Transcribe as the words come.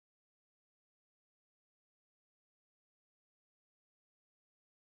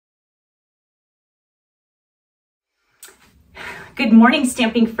Good morning,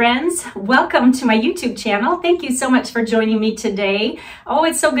 stamping friends. Welcome to my YouTube channel. Thank you so much for joining me today. Oh,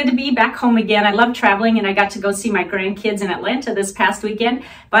 it's so good to be back home again. I love traveling and I got to go see my grandkids in Atlanta this past weekend,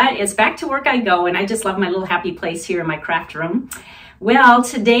 but it's back to work I go and I just love my little happy place here in my craft room. Well,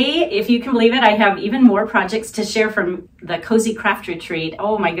 today, if you can believe it, I have even more projects to share from the Cozy Craft Retreat.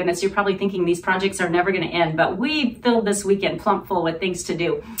 Oh my goodness, you're probably thinking these projects are never going to end, but we filled this weekend plump full with things to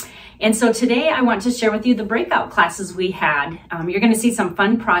do. And so today I want to share with you the breakout classes we had. You're going to see some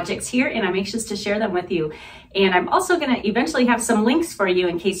fun projects here and I'm anxious to share them with you. And I'm also going to eventually have some links for you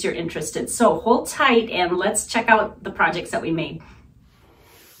in case you're interested. So hold tight and let's check out the projects that we made.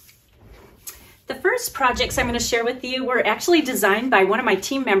 The first projects I'm going to share with you were actually designed by one of my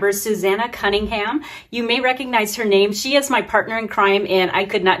team members, Susanna Cunningham. You may recognize her name. She is my partner in crime and I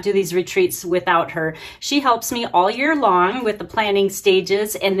could not do these retreats without her. She helps me all year long with the planning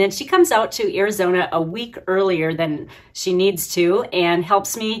stages and then she comes out to Arizona a week earlier than she needs to and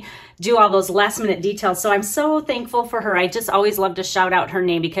helps me do all those last minute details. So I'm so thankful for her. I just always love to shout out her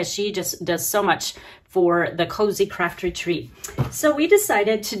name because she just does so much for the Cozy Craft Retreat. So we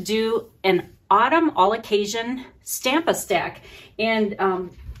decided to do an autumn all-occasion Stamp-A-Stack, and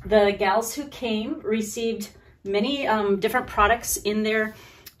the gals who came received many different products in their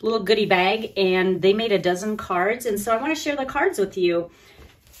little goodie bag, and they made a dozen cards, and so I want to share the cards with you.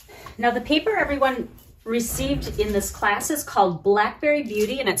 Now the paper everyone received in this class is called Blackberry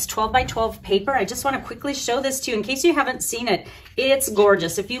Beauty, and it's 12 by 12 paper. I just want to quickly show this to you in case you haven't seen it. It's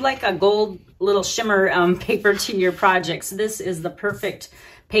gorgeous. If you like a gold little shimmer paper to your projects, this is the perfect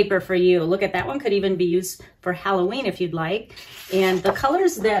paper for you. Look at that one, could even be used for Halloween if you'd like. And the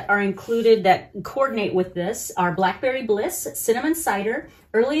colors that are included that coordinate with this are Blackberry Bliss, Cinnamon Cider,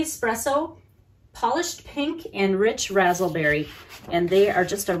 Early Espresso, Polished Pink, and Rich Razzleberry. And they are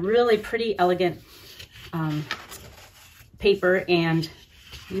just a really pretty elegant paper, and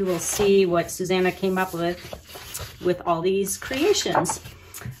you will see what Susanna came up with all these creations.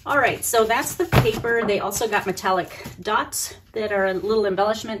 All right, so that's the paper. They also got metallic dots that are a little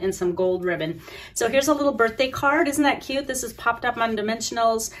embellishment and some gold ribbon. So here's a little birthday card. Isn't that cute? This is popped up on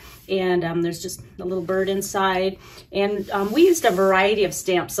dimensionals, and there's just a little bird inside. And we used a variety of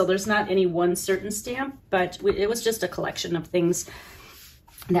stamps, so there's not any one certain stamp, but it was just a collection of things.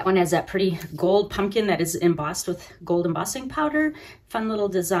 That one has that pretty gold pumpkin that is embossed with gold embossing powder. Fun little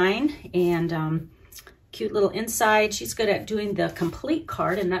design, and cute little inside. She's good at doing the complete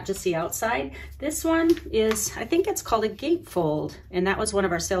card and not just the outside. This one is, I think it's called a gatefold, and that was one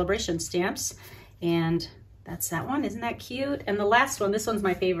of our celebration stamps. And that's that one. Isn't that cute? And the last one, this one's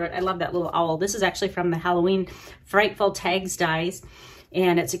my favorite. I love that little owl. This is actually from the Halloween Frightful Tags dies,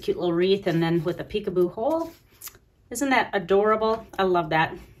 and it's a cute little wreath and then with a peekaboo hole. Isn't that adorable? I love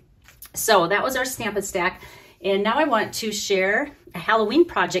that. So that was our Stamp-A-Stack. And now I want to share a Halloween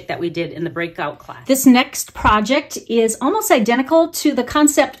project that we did in the breakout class. This next project is almost identical to the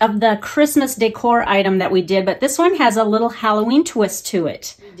concept of the Christmas decor item that we did, but this one has a little Halloween twist to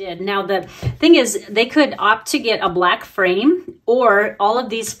it. We did. Now the thing is, they could opt to get a black frame, or all of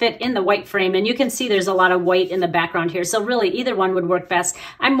these fit in the white frame, and you can see there's a lot of white in the background here, so really either one would work best.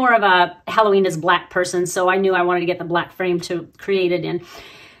 I'm more of a Halloween is black person, so I knew I wanted to get the black frame to create it in.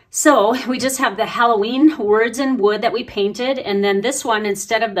 So we just have the Halloween words in wood that we painted, and then this one,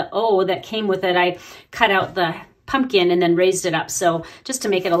 instead of the O that came with it, I cut out the pumpkin and then raised it up. So just to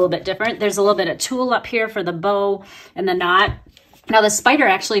make it a little bit different, there's a little bit of tulle up here for the bow and the knot. Now the spider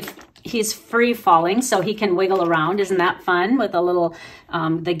actually, he's free falling, so he can wiggle around. Isn't that fun? With a little,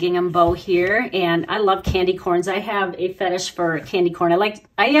 the gingham bow here. And I love candy corns. I have a fetish for candy corn.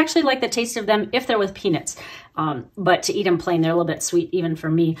 I actually like the taste of them if they're with peanuts. But to eat them plain, they're a little bit sweet even for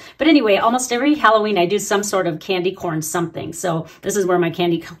me. But anyway, almost every Halloween I do some sort of candy corn something. So this is where my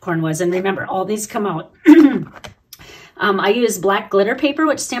candy corn was. And remember, all these come out. I use black glitter paper,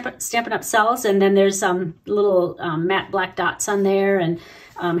 which Stampin' Up sells. And then there's some little matte black dots on there. And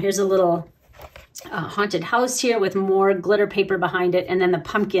here's a little haunted house here with more glitter paper behind it, and then the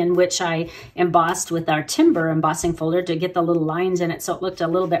pumpkin, which I embossed with our timber embossing folder to get the little lines in it so it looked a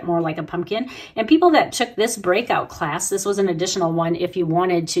little bit more like a pumpkin. And people that took this breakout class, this was an additional one if you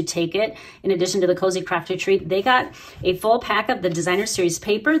wanted to take it in addition to the Cozy Craft Retreat, they got a full pack of the Designer Series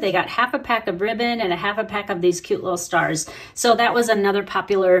paper, they got half a pack of ribbon, and a half a pack of these cute little stars. So that was another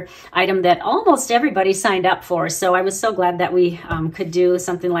popular item that almost everybody signed up for, so I was so glad that we could do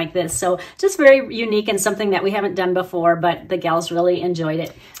something like this. So just very unique and something that we haven't done before, but the gals really enjoyed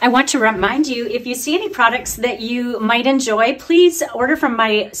it. I want to remind you, if you see any products that you might enjoy, please order from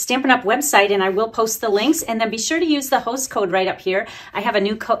my Stampin' Up! Website, and I will post the links. And then be sure to use the host code right up here. I have a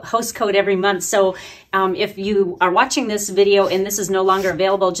new host code every month. So if you are watching this video and this is no longer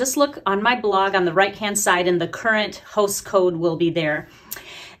available, just look on my blog on the right-hand side and the current host code will be there.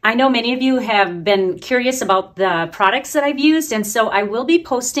 I know many of you have been curious about the products that I've used, and so I will be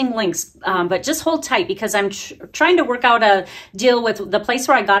posting links, but just hold tight because I'm trying to work out a deal with the place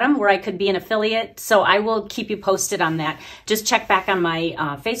where I got them, where I could be an affiliate, so I will keep you posted on that. Just check back on my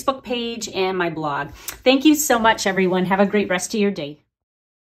Facebook page and my blog. Thank you so much, everyone. Have a great rest of your day.